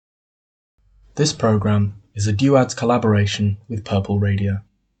This program is a Duads collaboration with Purple Radio.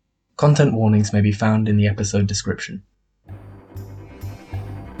 Content warnings may be found in the episode description.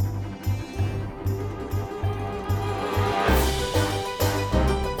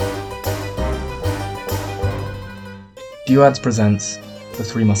 Duads presents The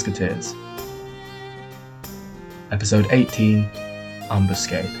Three Musketeers. Episode 18,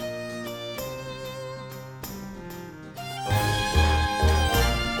 Ambuscade.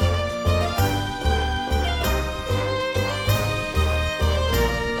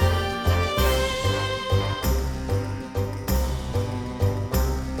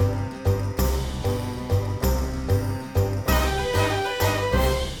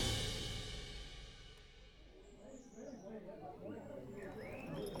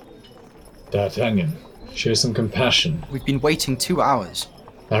 D'Artagnan, show some compassion. We've been waiting 2 hours.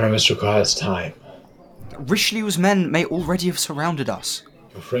 Aramis requires time. Richelieu's men may already have surrounded us.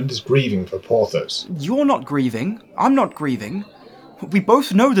 Your friend is grieving for Porthos. You're not grieving. I'm not grieving. We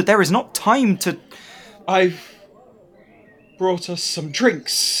both know that there is not time to... I've brought us some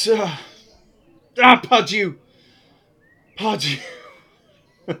drinks. Pardieu! Pardieu!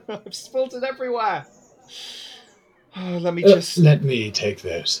 I've spilled it everywhere. Let me take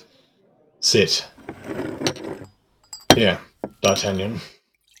those. Sit. Here, D'Artagnan.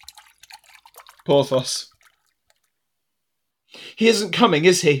 Porthos. He isn't coming,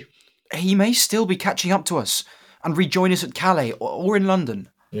 is he? He may still be catching up to us and rejoin us at Calais or in London.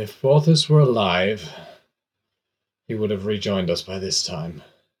 If Porthos were alive, he would have rejoined us by this time.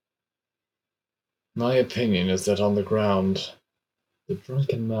 My opinion is that on the ground, the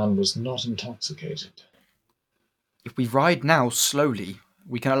drunken man was not intoxicated. If we ride now slowly,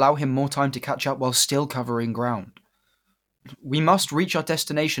 we can allow him more time to catch up while still covering ground. We must reach our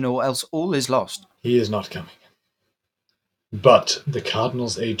destination or else all is lost. He is not coming. But the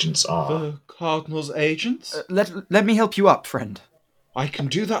Cardinal's agents are. The Cardinal's agents? Let me help you up, friend. I can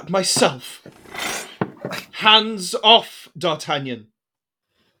do that myself. Hands off, D'Artagnan.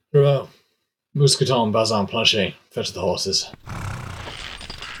 Rouault, Mousqueton, Bazin, Planchet, fetch the horses.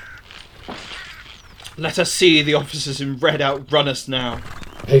 Let us see the officers in red outrun us now.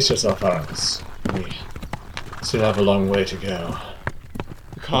 Pace yourself, Aramis. We still have a long way to go.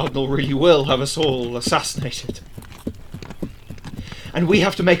 The Cardinal really will have us all assassinated. And we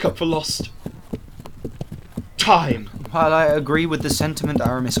have to make up for lost time. While I agree with the sentiment,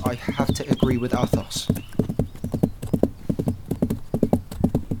 Aramis, I have to agree with Athos.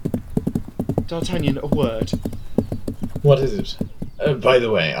 D'Artagnan, a word. What is it? By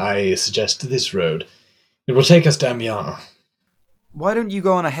the way, I suggest this road. It will take us to Amiens. Why don't you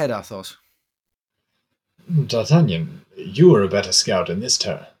go on ahead, Athos? D'Artagnan, you are a better scout in this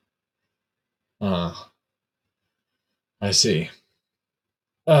turn. I see.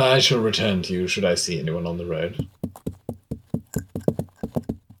 I shall return to you should I see anyone on the road.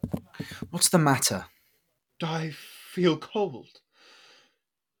 What's the matter? I feel cold,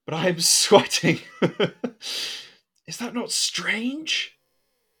 but I am sweating. Is that not strange?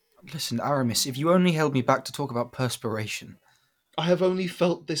 Listen, Aramis, if you only held me back to talk about perspiration. I have only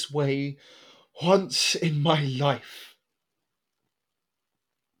felt this way once in my life.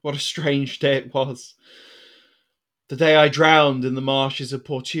 What a strange day it was. The day I drowned in the marshes of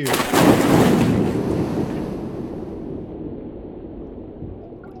Poitou.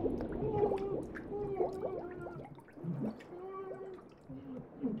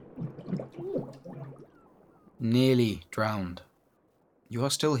 Nearly drowned. You are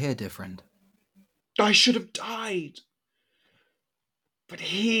still here, dear friend. I should have died. But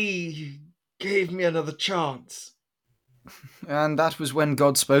he gave me another chance. And that was when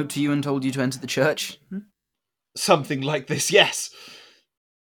God spoke to you and told you to enter the church? Something like this, yes.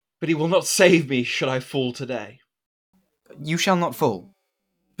 But he will not save me should I fall today. You shall not fall.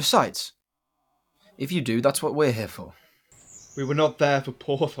 Besides, if you do, that's what we're here for. We were not there for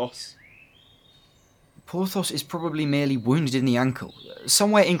Porthos. Porthos is probably merely wounded in the ankle.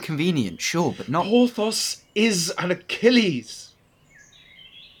 Somewhere inconvenient, sure, but not... Porthos is an Achilles.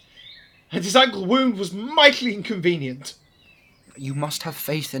 And his ankle wound was mightily inconvenient. You must have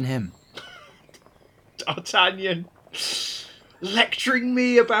faith in him. D'Artagnan, lecturing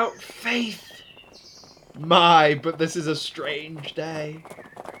me about faith. My, but this is a strange day.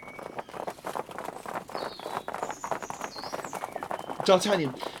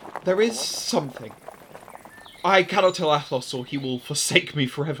 D'Artagnan, there is something. I cannot tell Athos or he will forsake me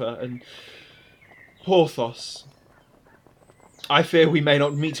forever, and Porthos, I fear we may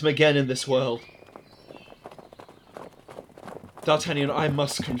not meet him again in this world. D'Artagnan, I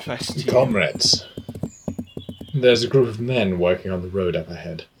must confess to you. Comrades, there's a group of men working on the road up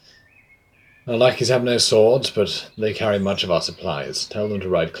ahead. Our lackeys have no swords, but they carry much of our supplies. Tell them to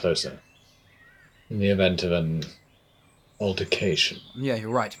ride closer. In the event of an altercation. Yeah, you're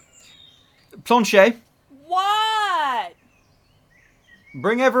right. Planchet, What?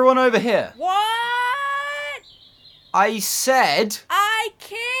 bring everyone over here. What? I said... I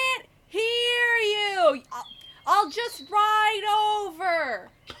can't hear you. I'll just ride over.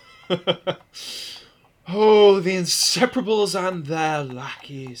 Oh, the Inseparables and their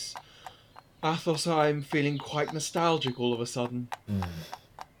lackeys. Athos, I'm feeling quite nostalgic all of a sudden.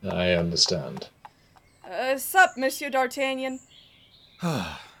 I understand. Sup, Monsieur D'Artagnan?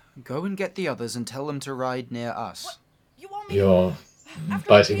 Go and get the others and tell them to ride near us. You want me You're after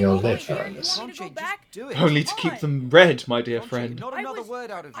biting I your came over lip, here, you Aramis. want me to go Planchet, back? just do it. Only to keep them red, my dear Planchet, friend. not I another was-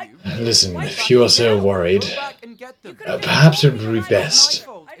 word out of I- you. Listen, Why if you are so not? worried, Go back and get them. You could've perhaps it told me would be when I best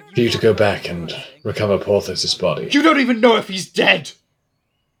was- I don't for you to know. go back and recover Porthos's body. You don't even know if he's dead!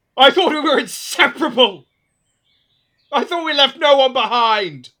 I thought we were inseparable! I thought we left no one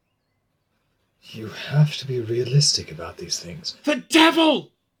behind! You have to be realistic about these things. The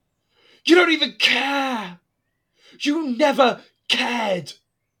devil! You don't even care! You never cared!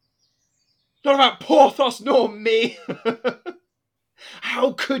 Not about Porthos nor me!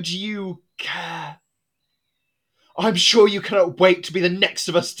 How could you care? I'm sure you cannot wait to be the next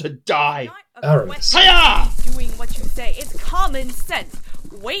of us to die. Not a Aramis. question Hiya! of doing what you say. It's common sense.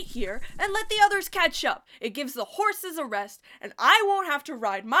 Wait here and let the others catch up. It gives the horses a rest, and I won't have to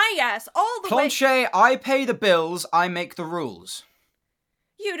ride my ass all the way. Planchet, I pay the bills, I make the rules.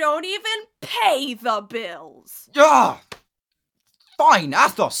 You don't even pay the bills. Ah! Fine,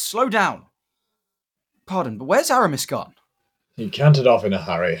 Athos, slow down. Pardon, but where's Aramis gone? He cantered off in a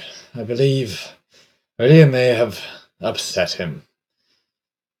hurry. I believe Alia may have upset him.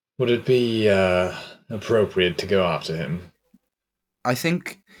 Would it be appropriate to go after him? I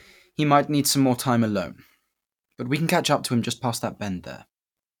think he might need some more time alone. But we can catch up to him just past that bend there.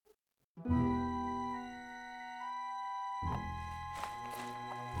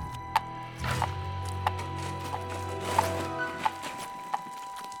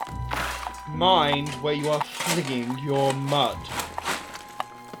 Mind where you are flinging your mud.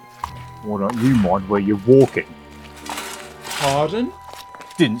 Why don't you mind where you're walking? Pardon?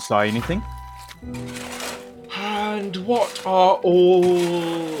 Didn't say anything. And what are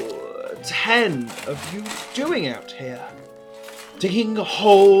all 10 of you doing out here? Digging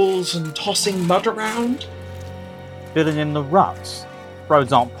holes and tossing mud around? Filling in the ruts.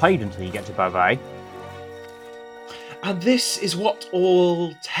 Roads aren't paved until you get to Beauvais. And this is what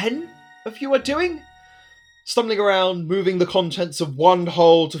all 10 of you are doing? Stumbling around, moving the contents of one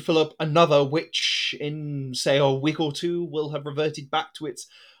hole to fill up another, which in, say, a week or two will have reverted back to its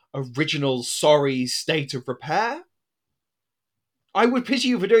original sorry state of repair? I would pity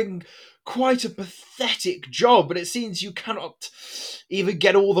you for doing quite a pathetic job, but it seems you cannot even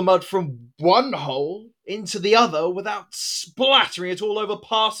get all the mud from one hole into the other without splattering it all over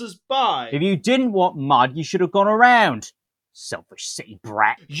passers-by. If you didn't want mud, you should have gone around. Selfish city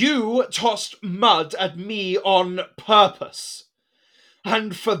brat. You tossed mud at me on purpose.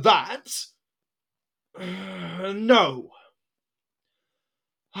 And for that... no.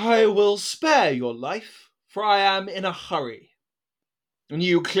 I will spare your life, for I am in a hurry. And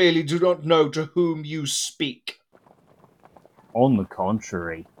you clearly do not know to whom you speak. On the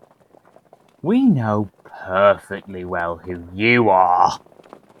contrary, we know perfectly well who you are.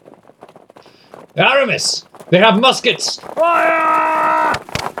 Aramis! They have muskets! Fire!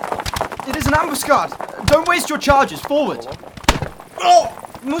 It is an ambuscade! Don't waste your charges, forward! Oh!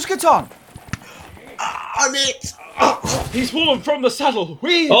 Mousqueton! I'm it! He's fallen from the saddle.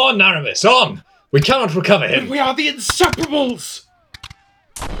 On, Aramis, on! We cannot recover him! We are the Inseparables!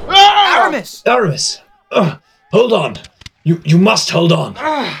 Ah! Aramis! Aramis! Hold on! You must hold on!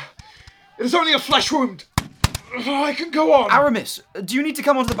 It is only a flesh wound. I can go on. Aramis, do you need to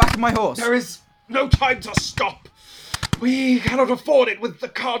come onto the back of my horse? There is no time to stop. We cannot afford it with the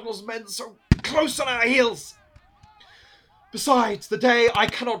Cardinal's men so close on our heels. Besides, the day I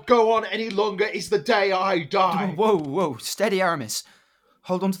cannot go on any longer is the day I die. Whoa, whoa, steady, Aramis.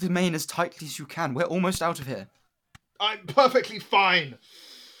 Hold on to the mane as tightly as you can. We're almost out of here. I'm perfectly fine.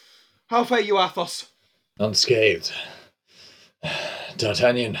 How fare you, Athos? Unscathed.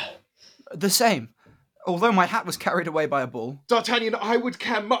 D'Artagnan. The same. Although my hat was carried away by a ball. D'Artagnan, I would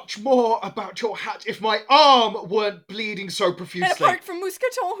care much more about your hat if my arm weren't bleeding so And profusely. apart from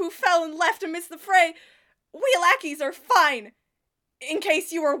Mousqueton, who fell and left amidst the fray, we lackeys are fine. In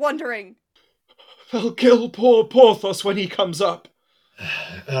case you were wondering. They'll kill poor Porthos when he comes up.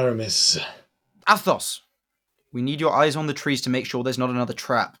 Aramis. Athos, we need your eyes on the trees to make sure there's not another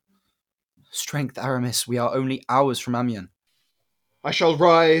trap. Strength, Aramis. We are only hours from Amiens. I shall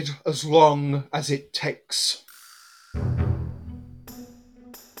ride as long as it takes.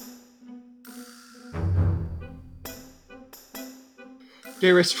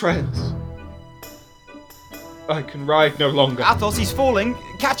 Dearest friends, I can ride no longer. Athos, he's falling.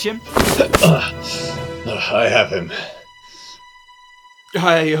 Catch him. I have him.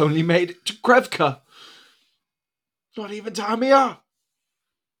 I only made it to Krevka. Not even to Amiens.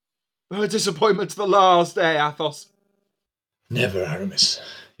 A disappointment to the last day, Athos. Never, Aramis.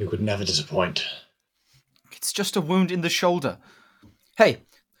 You could never disappoint. It's just a wound in the shoulder. Hey,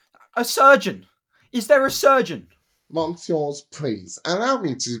 a surgeon. Is there a surgeon? Monsieurs, please, allow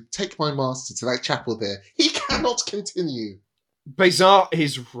me to take my master to that chapel there. He cannot continue. Bézard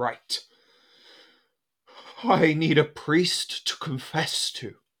is right. I need a priest to confess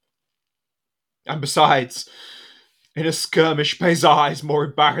to. And besides, in a skirmish, Bézard is more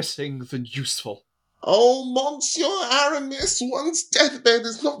embarrassing than useful. Oh, Monsieur Aramis, one's deathbed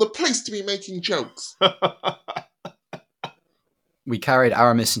is not the place to be making jokes. We carried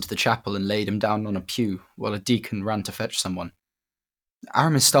Aramis into the chapel and laid him down on a pew while a deacon ran to fetch someone.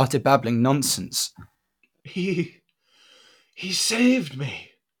 Aramis started babbling nonsense. He saved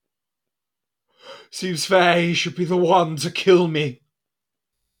me. Seems fair he should be the one to kill me.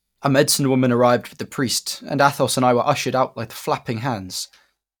 A medicine woman arrived with the priest, and Athos and I were ushered out like the flapping hands.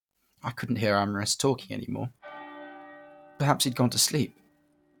 I couldn't hear Aramis talking anymore. Perhaps he'd gone to sleep.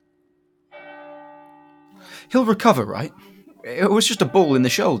 He'll recover, right? It was just a ball in the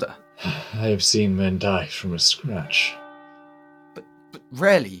shoulder. I have seen men die from a scratch. But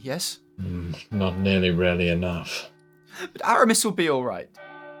rarely, yes? Not nearly rarely enough. But Aramis will be all right.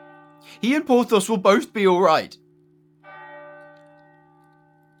 He and Porthos will both be all right.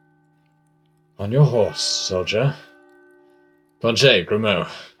 On your horse, soldier. Planchet, Grimaud,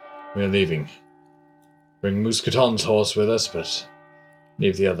 we are leaving. Bring Mousqueton's horse with us, but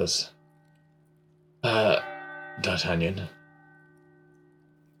leave the others. D'Artagnan.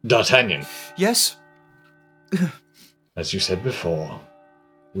 D'Artagnan, Yes? as you said before,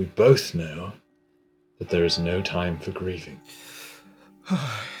 we both know that there is no time for grieving.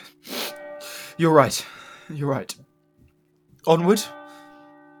 You're right. You're right. Onward?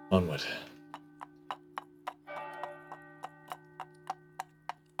 Onward.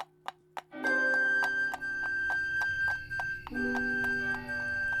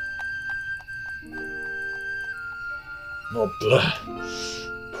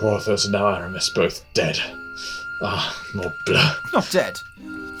 Morbleu. Porthos and now Aramis both dead. Ah, morbleu. Not dead.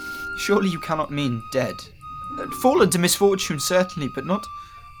 Surely you cannot mean dead. Fallen to misfortune, certainly, but not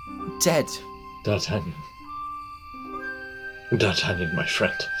dead. D'Artagnan. D'Artagnan, my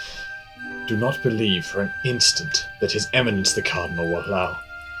friend. Do not believe for an instant that His Eminence the Cardinal will allow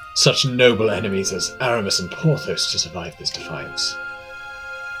such noble enemies as Aramis and Porthos to survive this defiance.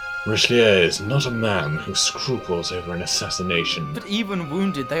 Richelieu is not a man who scruples over an assassination. But even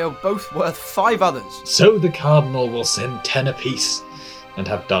wounded, they are both worth 5 others. So the Cardinal will send 10 apiece, and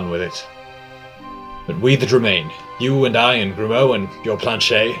have done with it. But we that remain, you and I and Grimaud and your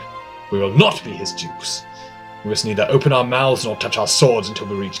Planchet, we will not be his dupes. We must neither open our mouths nor touch our swords until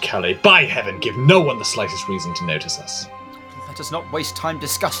we reach Calais. By heaven, give no one the slightest reason to notice us. Let us not waste time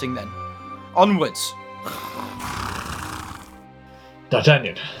discussing then. Onwards.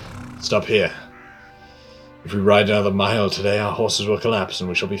 D'Artagnan, stop here. If we ride another mile today, our horses will collapse and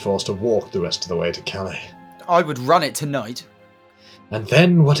we shall be forced to walk the rest of the way to Calais. I would run it tonight. And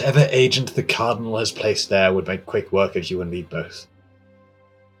then whatever agent the Cardinal has placed there would make quick work of you and me both.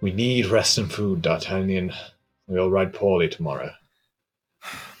 We need rest and food, D'Artagnan. We'll ride poorly tomorrow.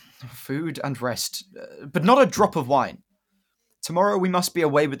 Food and rest, but not a drop of wine. Tomorrow we must be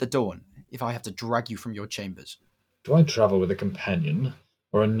away with the dawn, if I have to drag you from your chambers. Do I travel with a companion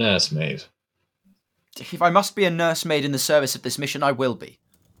or a nursemaid? If I must be a nursemaid in the service of this mission, I will be.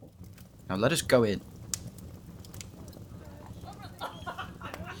 Now let us go in.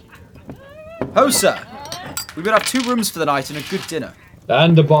 Ho, sir! We will have 2 rooms for the night and a good dinner.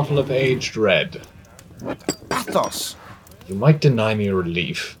 And a bottle of aged red. Athos! You might deny me a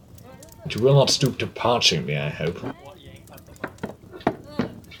relief, but you will not stoop to parching me, I hope.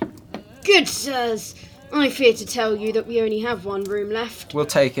 Good sirs, I fear to tell you that we only have 1 room left. We'll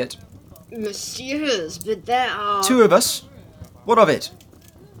take it. Messieurs, but there are... 2 of us? What of it?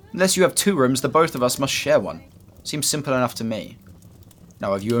 Unless you have 2 rooms, the both of us must share one. Seems simple enough to me.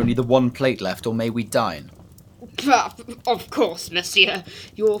 Now, have you only the 1 plate left, or may we dine? Of course, monsieur.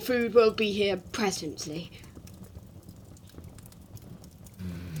 Your food will be here presently.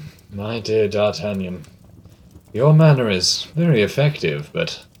 My dear D'Artagnan, your manner is very effective,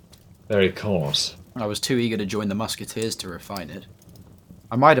 but very coarse. I was too eager to join the musketeers to refine it.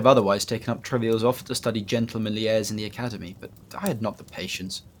 I might have otherwise taken up Trivial's offer to study gentlemanly airs in the academy, but I had not the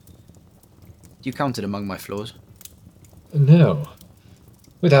patience. Do you count it among my flaws? No.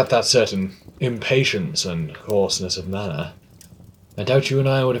 Without that certain impatience and coarseness of manner, I doubt you and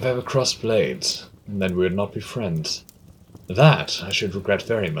I would have ever crossed blades, and then we would not be friends. That I should regret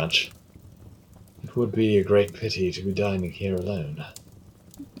very much. It would be a great pity to be dining here alone.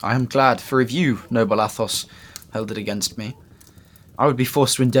 I am glad, for if you, noble Athos, held it against me, I would be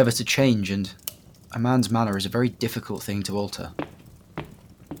forced to endeavour to change, and a man's manner is a very difficult thing to alter.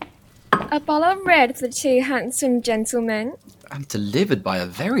 A bottle of red for 2 handsome gentlemen. And delivered by a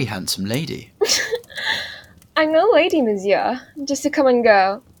very handsome lady. I'm no lady, monsieur, just a common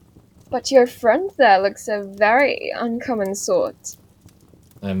girl. But your friend there looks a very uncommon sort.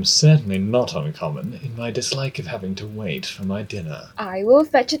 I'm certainly not uncommon in my dislike of having to wait for my dinner. I will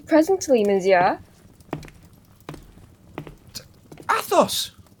fetch it presently, monsieur.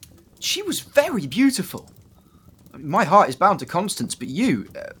 Athos! She was very beautiful. My heart is bound to Constance, but you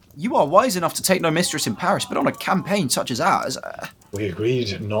are wise enough to take no mistress in Paris, but on a campaign such as ours... We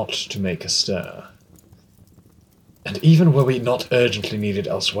agreed not to make a stir. And even were we not urgently needed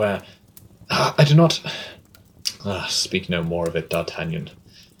elsewhere, I do not... speak no more of it, D'Artagnan.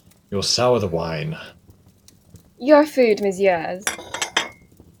 You'll sour the wine. Your food, messieurs.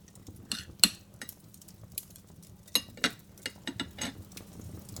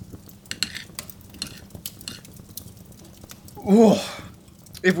 Oh,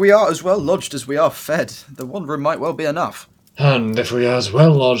 if we are as well lodged as we are fed, the one room might well be enough. And if we are as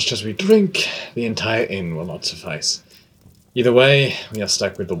well lodged as we drink, the entire inn will not suffice. Either way, we are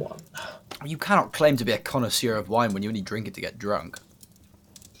stuck with the one. You cannot claim to be a connoisseur of wine when you only drink it to get drunk.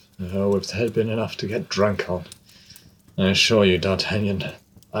 Oh, if there had been enough to get drunk on, I assure you, D'Artagnan,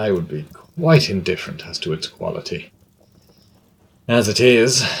 I would be quite indifferent as to its quality. As it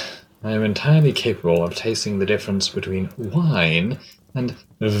is, I am entirely capable of tasting the difference between wine and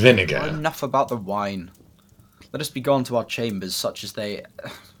vinegar. Enough about the wine. Let us be gone to our chambers, such as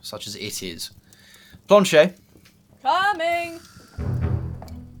it is. Planchet. Coming!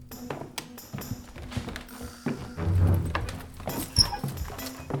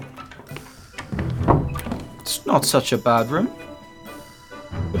 It's not such a bad room.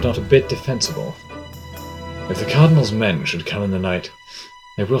 But not a bit defensible. If the Cardinal's men should come in the night,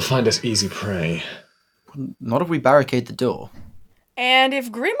 they will find us easy prey. Not if we barricade the door. And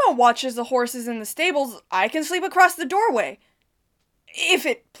if Grimaud watches the horses in the stables, I can sleep across the doorway. If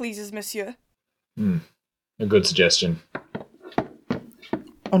it pleases monsieur. A good suggestion.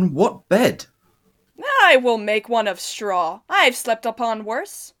 On what bed? I will make one of straw. I've slept upon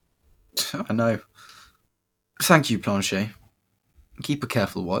worse. I know. Thank you, Planchet. Keep a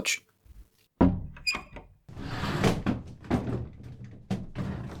careful watch.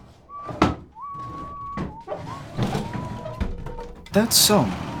 That song.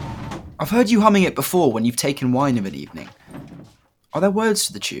 I've heard you humming it before when you've taken wine of an evening. Are there words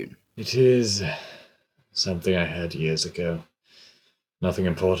to the tune? It is something I heard years ago. Nothing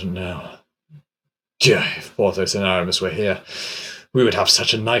important now. If Porthos and Aramis were here, we would have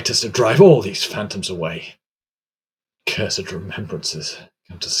such a night as to drive all these phantoms away. Cursed remembrances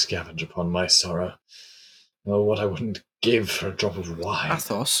come to scavenge upon my sorrow. Oh, what I wouldn't give for a drop of wine.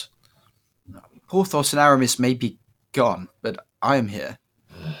 Athos? Porthos and Aramis may be gone, but I am here.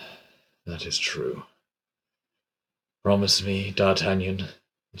 That is true. Promise me, D'Artagnan,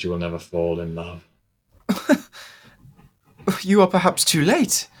 that you will never fall in love. You are perhaps too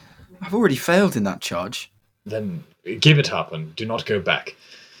late. I've already failed in that charge. Then give it up and do not go back.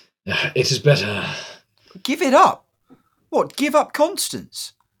 It is better... Give it up? What, give up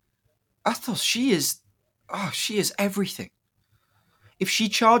Constance? Athos, she is everything. If she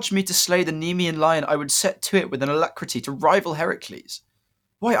charged me to slay the Nemean lion, I would set to it with an alacrity to rival Heracles.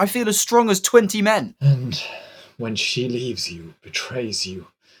 Why, I feel as strong as 20 men. And when she leaves you, betrays you,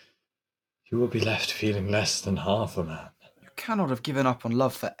 you will be left feeling less than half a man. You cannot have given up on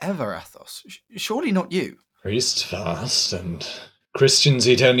love forever, Athos. Surely not you. Priests fast, and Christians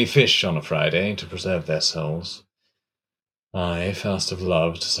eat only fish on a Friday to preserve their souls. I fast of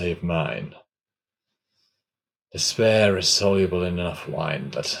love to save mine. Despair is soluble in enough wine,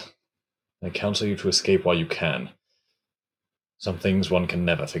 but I counsel you to escape while you can. Some things one can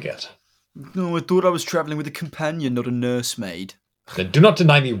never forget. No, I thought I was travelling with a companion, not a nursemaid. Then do not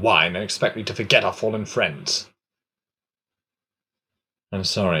deny me wine and expect me to forget our fallen friends. I'm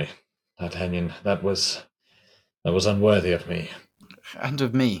sorry, D'Artagnan. That was unworthy of me. And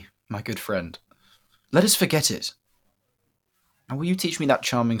of me, my good friend. Let us forget it. And will you teach me that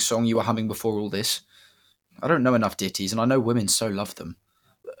charming song you were humming before all this? I don't know enough ditties, and I know women so love them.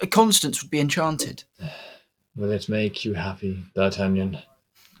 Constance would be enchanted. Will it make you happy, D'Artagnan?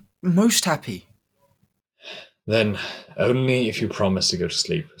 Most happy. Then only if you promise to go to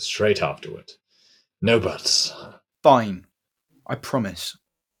sleep straight afterward. No buts. Fine. I promise.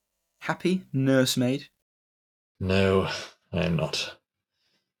 Happy, nursemaid? No, I am not.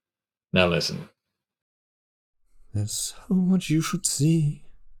 Now listen. There's so much you should see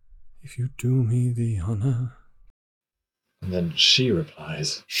if you do me the honor. And then she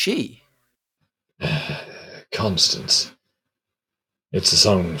replies, She? Constance. It's a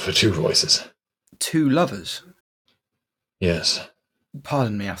song for two voices. Two lovers? Yes.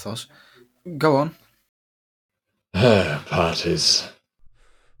 Pardon me, Athos. Go on. Her part is...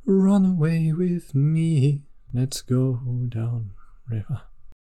 Run away with me, let's go down river.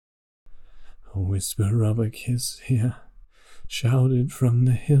 A whisper of a kiss here, shouted from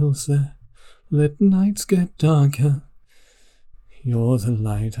the hills there. Let nights get darker, you're the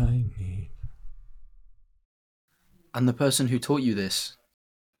light I need. And the person who taught you this?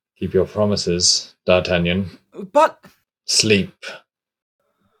 Keep your promises, D'Artagnan. But... Sleep.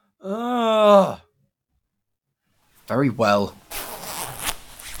 Very well.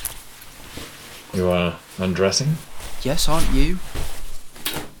 You are undressing? Yes, aren't you?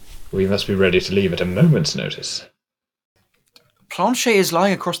 We must be ready to leave at a moment's notice. Planchet is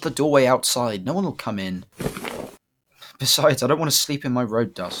lying across the doorway outside. No one will come in. Besides, I don't want to sleep in my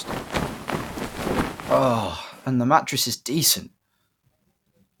road dust. Oh, and the mattress is decent.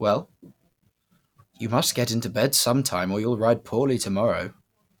 Well, you must get into bed sometime or you'll ride poorly tomorrow.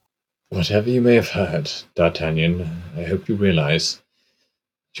 Whatever you may have heard, D'Artagnan, I hope you realize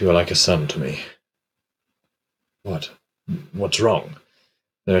that you are like a son to me. What? What's wrong?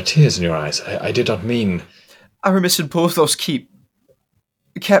 There are tears in your eyes. I did not mean... Aramis and Porthos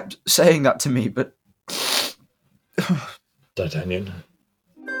kept saying that to me, but... D'Artagnan?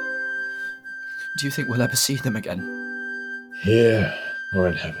 Do you think we'll ever see them again? Here or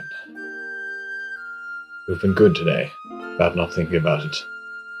in heaven. You've been good today, about not thinking about it.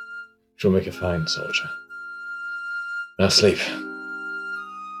 You'll make a fine soldier. Now sleep.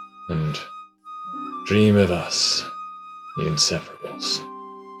 And dream of us, the inseparables.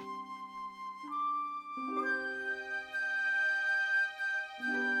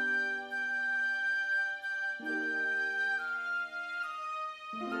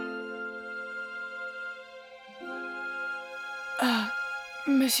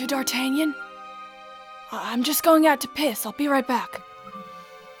 Monsieur D'Artagnan? I'm just going out to piss. I'll be right back.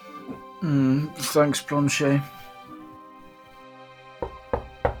 Thanks, Planchet.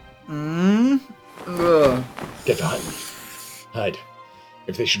 Get behind me. Hide.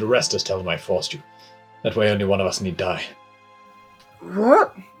 If they should arrest us, tell them I forced you. That way only one of us need die.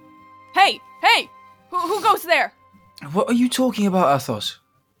 What? Hey! Who goes there? What are you talking about, Athos?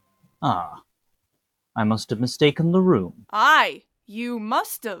 Ah, I must have mistaken the room. Aye, you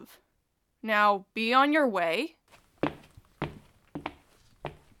must have. Now, be on your way.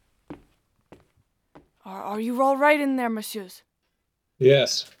 Are you all right in there, messieurs?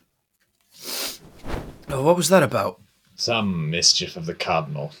 Yes. Oh, what was that about? Some mischief of the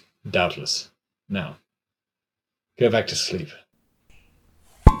Cardinal, doubtless. Now, go back to sleep.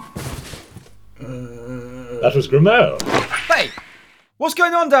 That was Grimaud. Hey! What's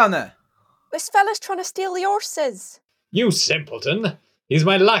going on down there? This fella's trying to steal the horses. You simpleton! He's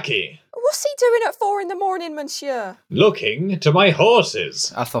my lackey. What's he doing at 4 a.m, monsieur? Looking to my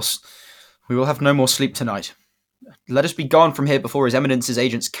horses. Athos, we will have no more sleep tonight. Let us be gone from here before His Eminence's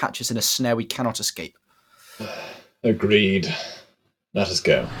agents catch us in a snare we cannot escape. Agreed. Let us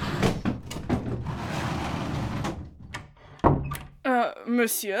go.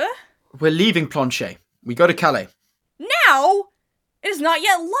 Monsieur? We're leaving Planchet. We go to Calais. Now? It is not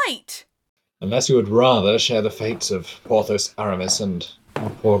yet light. Unless you would rather share the fates of Porthos, Aramis, and our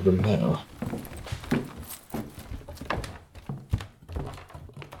poor Grimaud.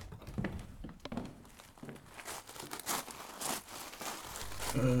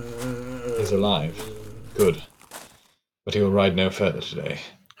 He's alive. Good. But he will ride no further today.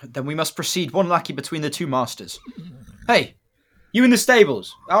 Then we must proceed one lackey between the two masters. Hey, you in the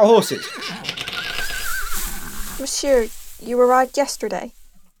stables, our horses. Monsieur, you arrived yesterday.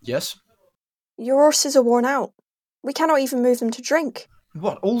 Yes? Your horses are worn out. We cannot even move them to drink.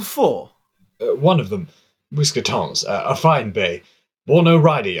 What, all four? One of them, Mousquetons, a fine bay, bore no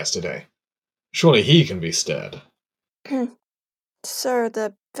rider yesterday. Surely he can be stirred. Sir,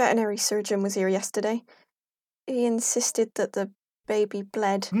 the veterinary surgeon was here yesterday. He insisted that the baby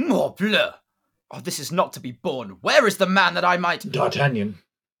bled. Morbleu! Oh, this is not to be borne. Where is the man that I might... D'Artagnan,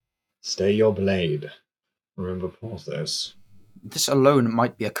 stay your blade. Remember Porthos. This alone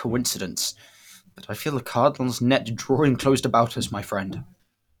might be a coincidence, but I feel the Cardinal's net drawing closed about us, my friend.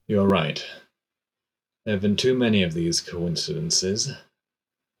 You're right. There have been too many of these coincidences.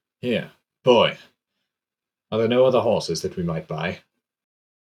 Here, boy. Are there no other horses that we might buy?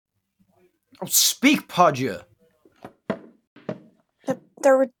 Oh, speak, pardieu!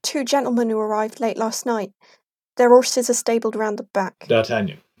 There were 2 gentlemen who arrived late last night. Their horses are stabled round the back.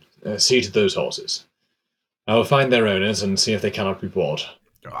 D'Artagnan, see to those horses. I will find their owners and see if they cannot be bought.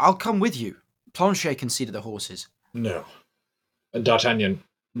 I'll come with you. Planchet can see to the horses. No. D'Artagnan,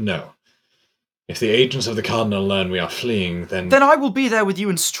 no. If the agents of the Cardinal learn we are fleeing, then... Then I will be there with you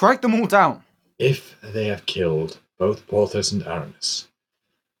and strike them all down. If they have killed both Porthos and Aramis,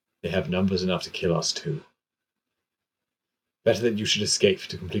 they have numbers enough to kill us too. Better that you should escape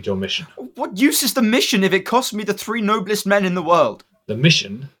to complete your mission. What use is the mission if it costs me the 3 noblest men in the world? The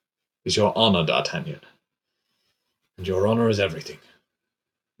mission is your honor, D'Artagnan. And your honor is everything.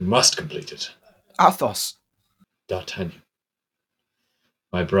 You must complete it. Athos. D'Artagnan.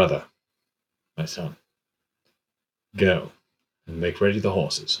 My brother. My son. Go, and make ready the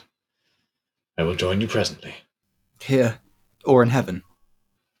horses. I will join you presently. Here, or in heaven.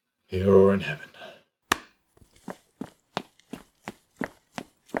 Here or in heaven.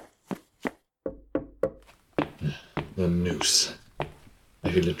 The noose.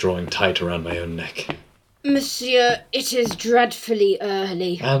 I feel it drawing tight around my own neck. Monsieur, it is dreadfully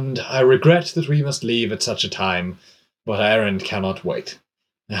early. And I regret that we must leave at such a time, but our errand cannot wait.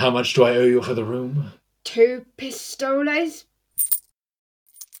 How much do I owe you for the room? 2 pistoles?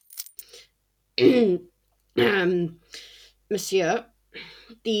 Monsieur,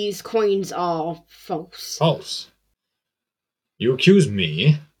 these coins are false. False? You accuse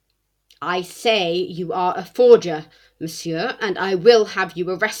me? I say you are a forger, monsieur, and I will have you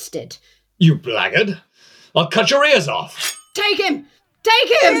arrested. You blackguard! I'll cut your ears off! Take him! Take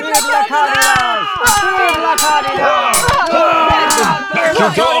him! Back you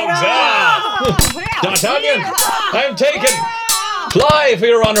dogs! D'Artagnan, I am taken! Fly for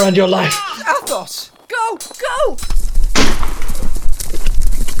your honor and your life! Athos! Go! Go!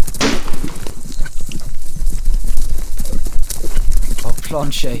 Oh,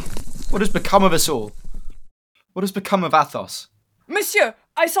 Planchet, what has become of us all? What has become of Athos? Monsieur,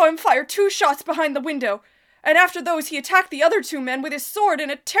 I saw him fire 2 shots behind the window, and after those he attacked the other 2 men with his sword in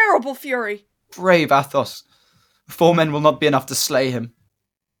a terrible fury. Brave Athos. 4 men will not be enough to slay him.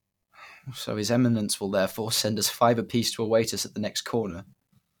 So his eminence will therefore send us 5 apiece to await us at the next corner.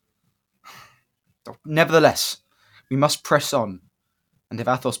 Nevertheless, we must press on, and if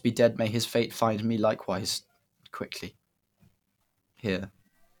Athos be dead, may his fate find me likewise, quickly. Here,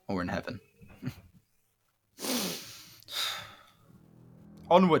 or in heaven.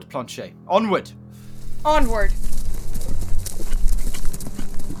 Onward, Planchet, onward! Onward!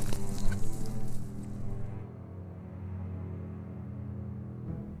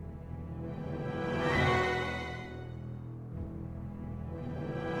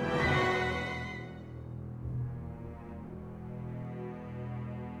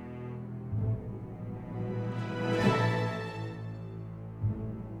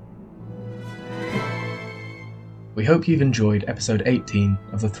 We hope you've enjoyed episode 18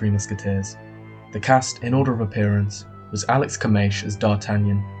 of The Three Musketeers. The cast, in order of appearance, was Alex Kameish as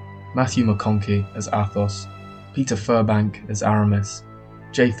D'Artagnan, Matthew McConaughey as Athos, Peter Furbank as Aramis,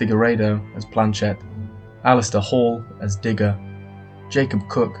 Jay Figueredo as Planchet, Alistair Hall as Digger, Jacob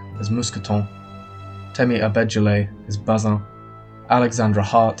Cook as Mousqueton, Temi Abedjale as Bazin, Alexandra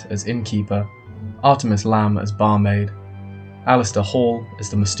Hart as Innkeeper, Artemis Lamb as Barmaid, Alistair Hall as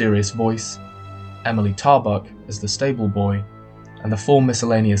the Mysterious Voice, Emily Tarbuck as the Stable Boy, and the 4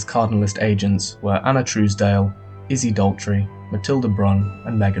 miscellaneous Cardinalist agents were Anna Truesdale, Izzy Daltrey, Matilda Brunn,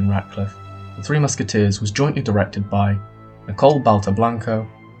 and Megan Ratcliffe. The Three Musketeers was jointly directed by Nicole Balta-Blanco,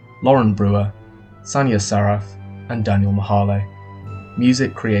 Lauren Brewer, Sanya Saraf, and Daniel Mahale.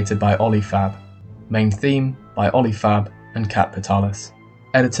 Music created by Ollie Fab. Main theme by Ollie Fab and Kat Pitalis.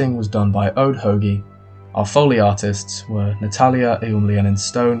 Editing was done by Ode Hoagie. Our Foley artists were Natalia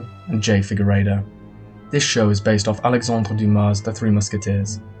Eumlianen-Stone and Jay Figueredo. This show is based off Alexandre Dumas' The Three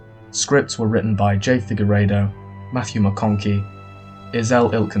Musketeers. Scripts were written by Jay Figueredo, Matthew McConaughey,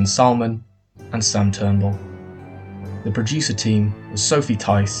 Isel Ilkin-Salman, and Sam Turnbull. The producer team was Sophie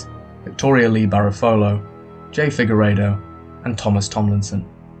Tice, Victoria Lee Barafolo, Jay Figueredo, and Thomas Tomlinson.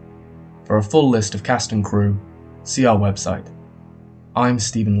 For a full list of cast and crew, see our website. I'm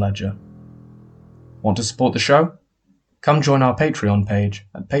Stephen Ledger. Want to support the show? come join our Patreon page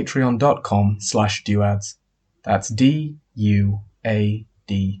at patreon.com/duads. That's DUADS.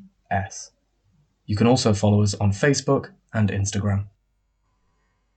 You can also follow us on Facebook and Instagram.